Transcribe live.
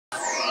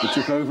It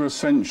took over a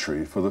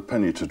century for the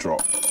penny to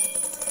drop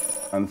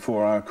and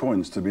for our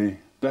coins to be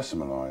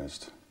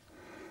decimalised.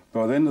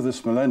 By the end of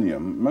this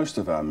millennium, most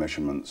of our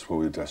measurements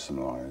will be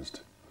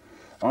decimalised.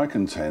 I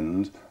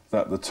contend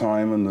that the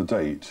time and the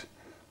date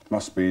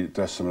must be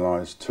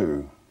decimalised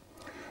too.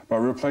 By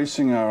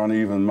replacing our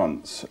uneven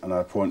months and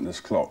our pointless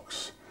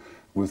clocks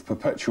with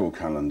perpetual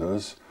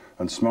calendars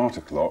and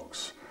smarter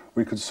clocks,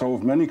 we could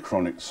solve many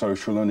chronic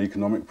social and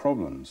economic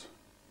problems.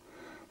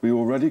 We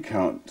already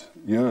count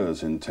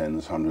years in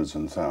tens, hundreds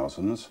and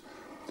thousands.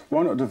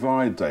 Why not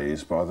divide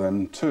days by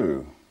them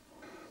too?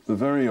 The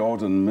very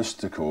odd and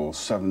mystical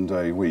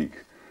 7-day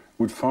week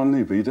would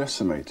finally be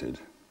decimated.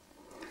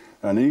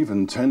 An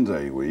even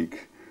 10-day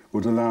week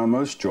would allow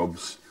most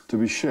jobs to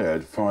be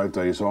shared 5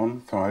 days on,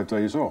 5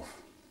 days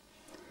off.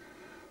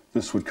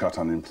 This would cut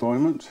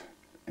unemployment,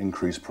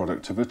 increase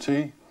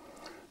productivity,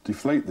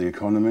 deflate the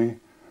economy,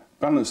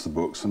 balance the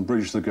books and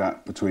bridge the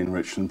gap between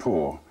rich and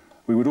poor.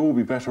 We would all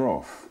be better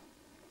off.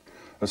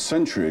 A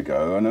century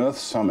ago, an Earth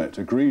summit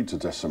agreed to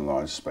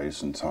decimalise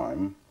space and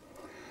time.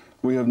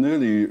 We have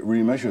nearly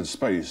remeasured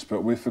space,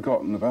 but we've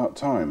forgotten about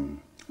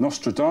time.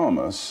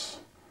 Nostradamus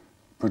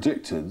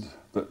predicted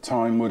that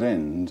time would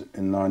end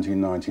in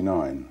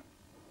 1999.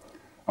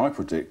 I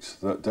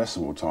predict that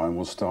decimal time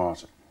will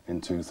start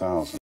in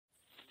 2000.